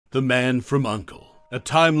The Man from U.N.C.L.E. A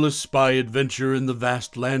timeless spy adventure in the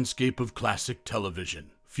vast landscape of classic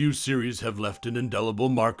television. Few series have left an indelible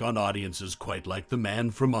mark on audiences quite like The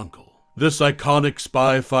Man from U.N.C.L.E. This iconic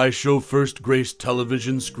spy-fi show first graced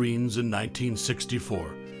television screens in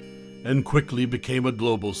 1964 and quickly became a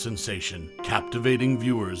global sensation, captivating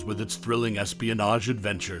viewers with its thrilling espionage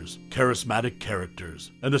adventures, charismatic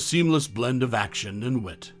characters, and a seamless blend of action and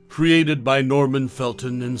wit. Created by Norman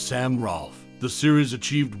Felton and Sam Rolfe, the series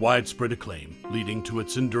achieved widespread acclaim, leading to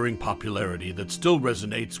its enduring popularity that still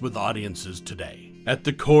resonates with audiences today. At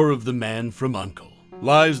the core of The Man from U.N.C.L.E.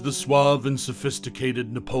 lies the suave and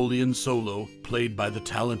sophisticated Napoleon Solo, played by the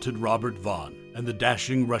talented Robert Vaughn, and the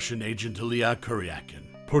dashing Russian agent Illya Kuryakin,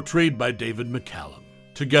 portrayed by David McCallum.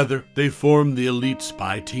 Together, they form the elite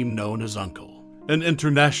spy team known as U.N.C.L.E., an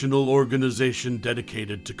international organization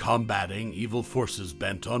dedicated to combating evil forces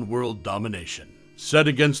bent on world domination. Set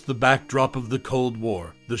against the backdrop of the Cold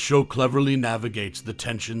War, the show cleverly navigates the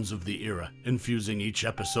tensions of the era, infusing each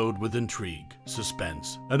episode with intrigue,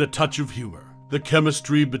 suspense, and a touch of humor. The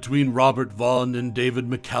chemistry between Robert Vaughn and David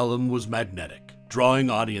McCallum was magnetic,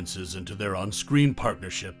 drawing audiences into their on-screen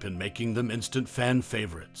partnership and making them instant fan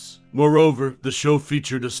favorites. Moreover, the show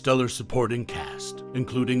featured a stellar supporting cast,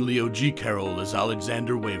 including Leo G. Carroll as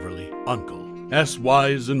Alexander Waverly, U.N.C.L.E.'s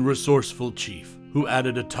wise and resourceful chief, who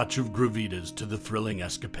added a touch of gravitas to the thrilling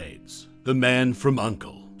escapades. The Man from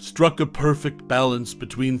U.N.C.L.E. struck a perfect balance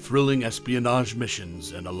between thrilling espionage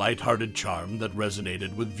missions and a light-hearted charm that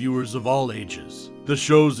resonated with viewers of all ages. The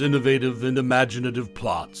show's innovative and imaginative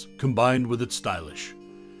plots, combined with its stylish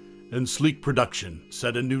and sleek production,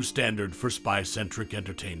 set a new standard for spy-centric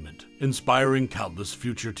entertainment, inspiring countless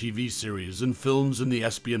future TV series and films in the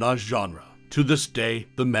espionage genre. To this day,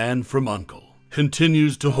 The Man from U.N.C.L.E.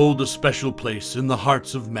 continues to hold a special place in the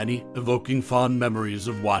hearts of many, evoking fond memories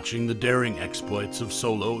of watching the daring exploits of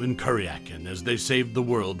Solo and Kuryakin as they saved the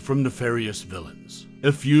world from nefarious villains.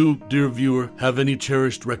 If you, dear viewer, have any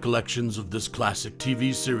cherished recollections of this classic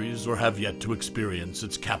TV series or have yet to experience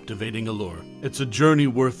its captivating allure, it's a journey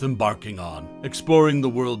worth embarking on, exploring the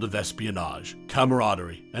world of espionage,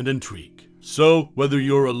 camaraderie, and intrigue. So, whether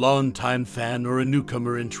you're a longtime fan or a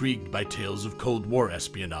newcomer intrigued by tales of Cold War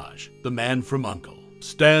espionage, The Man from U.N.C.L.E.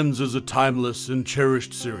 stands as a timeless and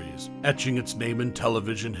cherished series, etching its name in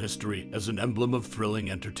television history as an emblem of thrilling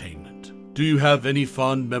entertainment. Do you have any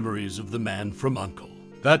fond memories of The Man from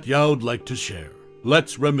U.N.C.L.E. that you'd like to share?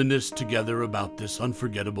 Let's reminisce together about this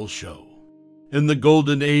unforgettable show. In the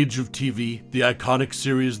golden age of TV, the iconic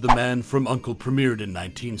series The Man from U.N.C.L.E. premiered in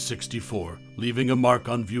 1964, leaving a mark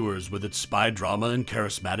on viewers with its spy drama and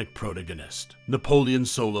charismatic protagonist, Napoleon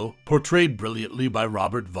Solo, portrayed brilliantly by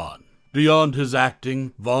Robert Vaughn. Beyond his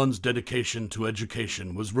acting, Vaughn's dedication to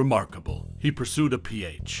education was remarkable. He pursued a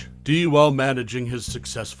Ph.D. while managing his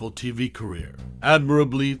successful TV career.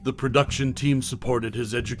 Admirably, the production team supported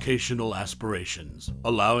his educational aspirations,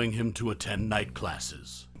 allowing him to attend night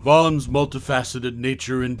classes. Vaughn's multifaceted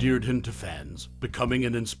nature endeared him to fans, becoming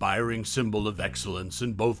an inspiring symbol of excellence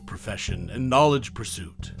in both profession and knowledge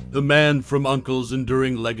pursuit. The Man from U.N.C.L.E.'s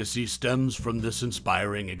enduring legacy stems from this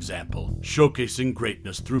inspiring example, showcasing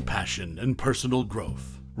greatness through passion and personal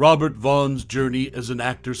growth. Robert Vaughn's journey as an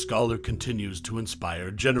actor-scholar continues to inspire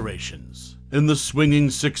generations. In the swinging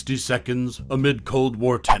 60 seconds, amid Cold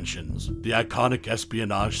War tensions, the iconic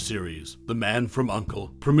espionage series, The Man from U.N.C.L.E.,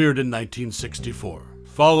 premiered in 1964.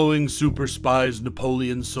 Following super spies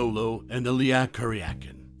Napoleon Solo and Illya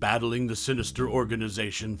Kuryakin battling the sinister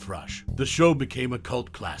organization Thrush, the show became a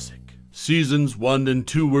cult classic. Seasons 1 and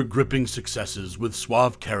 2 were gripping successes with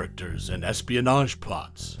suave characters and espionage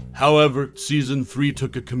plots. However, Season 3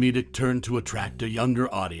 took a comedic turn to attract a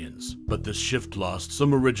younger audience, but this shift lost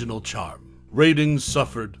some original charm. Ratings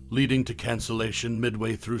suffered, leading to cancellation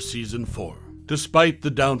midway through Season 4. Despite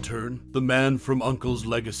the downturn, The Man from U.N.C.L.E.'s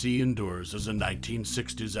legacy endures as a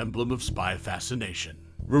 1960s emblem of spy fascination.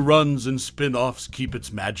 Reruns and spin-offs keep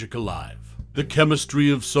its magic alive. The chemistry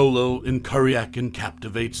of Solo and Kuryakin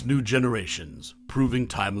captivates new generations, proving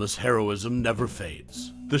timeless heroism never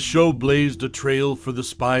fades. The show blazed a trail for the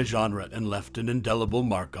spy genre and left an indelible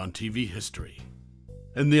mark on TV history.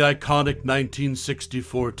 In the iconic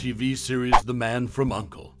 1964 TV series The Man from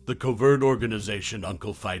U.N.C.L.E., the covert organization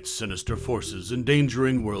U.N.C.L.E. fights sinister forces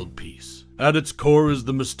endangering world peace. At its core is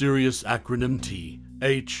the mysterious acronym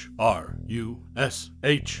Thrush,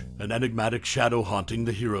 an enigmatic shadow haunting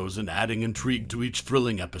the heroes and adding intrigue to each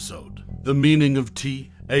thrilling episode. The meaning of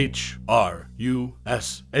Thrush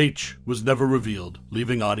was never revealed,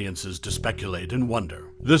 leaving audiences to speculate and wonder.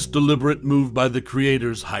 This deliberate move by the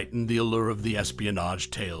creators heightened the allure of the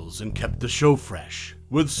espionage tales and kept the show fresh.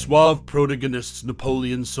 With suave protagonists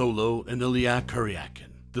Napoleon Solo and Illya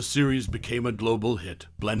Kuryakin, the series became a global hit,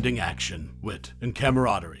 blending action, wit, and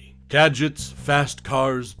camaraderie. Gadgets, fast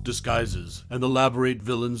cars, disguises, and elaborate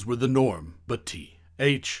villains were the norm, but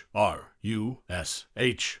Thrush's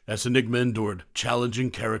enigma endured,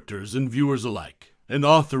 challenging characters and viewers alike. An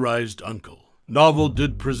authorized U.N.C.L.E. novel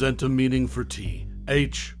did present a meaning for Thrush,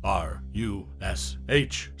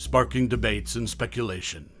 sparking debates and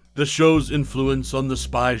speculation. The show's influence on the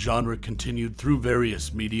spy genre continued through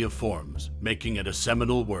various media forms, making it a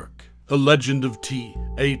seminal work. The legend of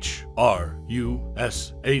Thrush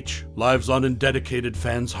lives on in dedicated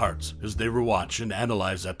fans' hearts as they rewatch and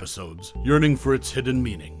analyze episodes, yearning for its hidden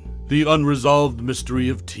meaning. The unresolved mystery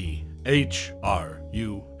of Thrush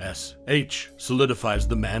solidifies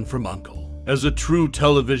the man from U.N.C.L.E. as a true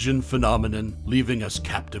television phenomenon, leaving us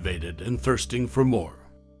captivated and thirsting for more.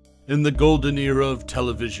 In the golden era of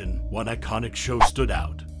television, one iconic show stood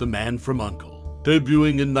out, The Man from U.N.C.L.E.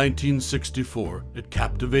 Debuting in 1964, it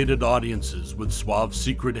captivated audiences with suave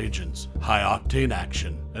secret agents, high-octane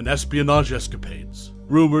action, and espionage escapades.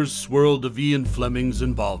 Rumors swirled of Ian Fleming's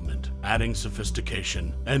involvement, adding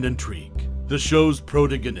sophistication and intrigue. The show's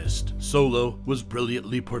protagonist, Solo, was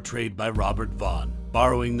brilliantly portrayed by Vaughn,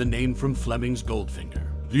 borrowing the name from Fleming's Goldfinger.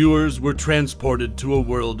 Viewers were transported to a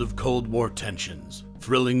world of Cold War tensions,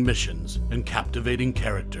 thrilling missions, and captivating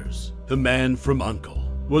characters. The Man from U.N.C.L.E.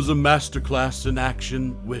 was a masterclass in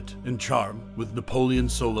action, wit, and charm, with Napoleon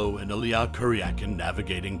Solo and Illya Kuryakin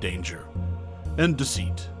navigating danger and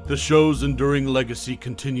deceit. The show's enduring legacy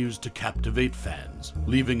continues to captivate fans,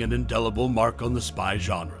 leaving an indelible mark on the spy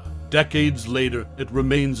genre. Decades later, it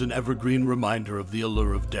remains an evergreen reminder of the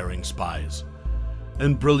allure of daring spies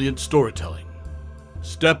and brilliant storytelling.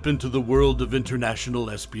 Step into the world of international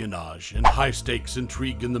espionage and high-stakes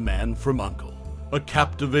intrigue in The Man from U.N.C.L.E., a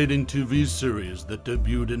captivating TV series that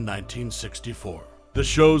debuted in 1964. The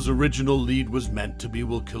show's original lead was meant to be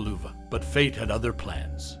U.N.C.L.E, but fate had other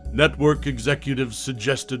plans. Network executives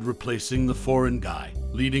suggested replacing the foreign guy,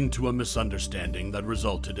 leading to a misunderstanding that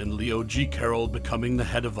resulted in Leo G. Carroll becoming the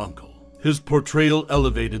head of U.N.C.L.E. His portrayal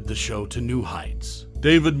elevated the show to new heights.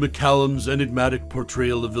 David McCallum's enigmatic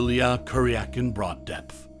portrayal of Illya Kuryakin brought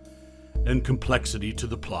depth and complexity to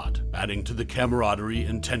the plot, adding to the camaraderie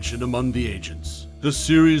and tension among the agents. The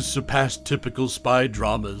series surpassed typical spy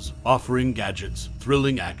dramas, offering gadgets,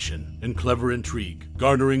 thrilling action, and clever intrigue,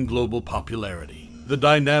 garnering global popularity. The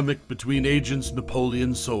dynamic between agents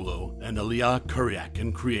Napoleon Solo and Illya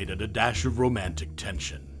Kuryakin created a dash of romantic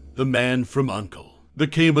tension. The Man from U.N.C.L.E.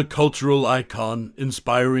 became a cultural icon,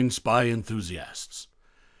 inspiring spy enthusiasts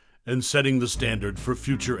and setting the standard for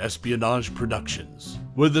future espionage productions.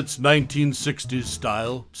 With its 1960s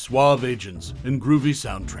style, suave agents, and groovy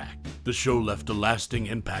soundtrack, the show left a lasting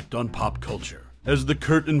impact on pop culture. As the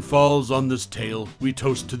curtain falls on this tale, we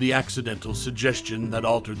toast to the accidental suggestion that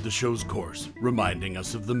altered the show's course, reminding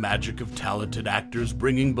us of the magic of talented actors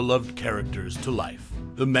bringing beloved characters to life.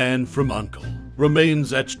 The Man from U.N.C.L.E.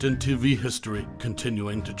 remains etched in TV history,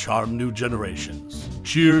 continuing to charm new generations.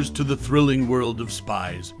 Cheers to the thrilling world of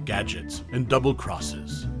spies, gadgets, and double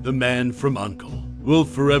crosses. The Man from U.N.C.L.E. will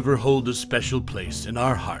forever hold a special place in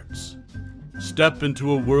our hearts. Step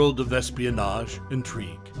into a world of espionage,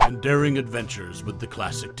 intrigue, and daring adventures with the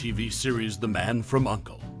classic TV series The Man from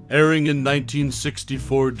U.N.C.L.E. Airing in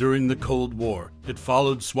 1964 during the Cold War, it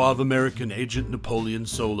followed suave American agent Napoleon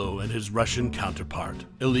Solo and his Russian counterpart,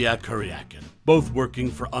 Illya Kuryakin, both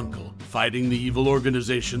working for U.N.C.L.E, fighting the evil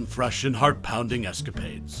organization Thrush in heart-pounding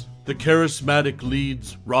escapades. The charismatic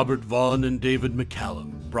leads, Vaughn and David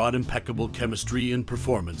McCallum, brought impeccable chemistry and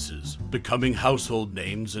performances, becoming household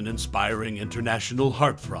names and inspiring international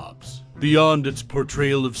heartthrobs. Beyond its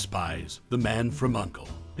portrayal of spies, The Man from U.N.C.L.E.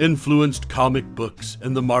 influenced comic books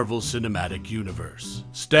and the Marvel Cinematic Universe.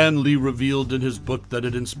 Stan Lee revealed in his book that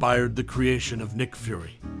it inspired the creation of Nick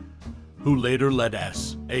Fury, who later led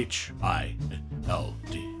S.H.I.L.D.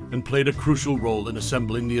 and played a crucial role in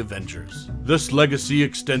assembling the Avengers. This legacy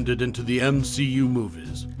extended into the MCU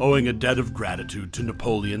movies, owing a debt of gratitude to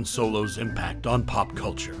Napoleon Solo's impact on pop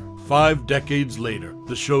culture. 5 decades later,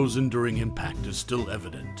 the show's enduring impact is still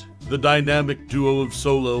evident. The dynamic duo of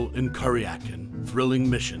Solo and Kuryakin, thrilling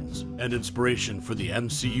missions, and inspiration for the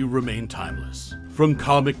MCU remain timeless. From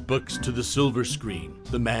comic books to the silver screen,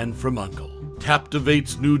 The Man from U.N.C.L.E.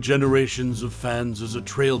 captivates new generations of fans as a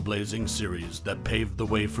trailblazing series that paved the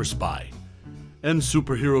way for spy and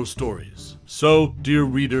superhero stories. So, dear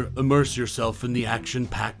reader, immerse yourself in the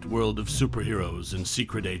action-packed world of superheroes and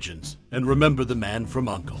secret agents, and remember The Man from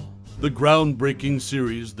U.N.C.L.E. The groundbreaking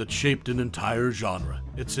series that shaped an entire genre,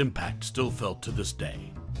 its impact still felt to this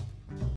day.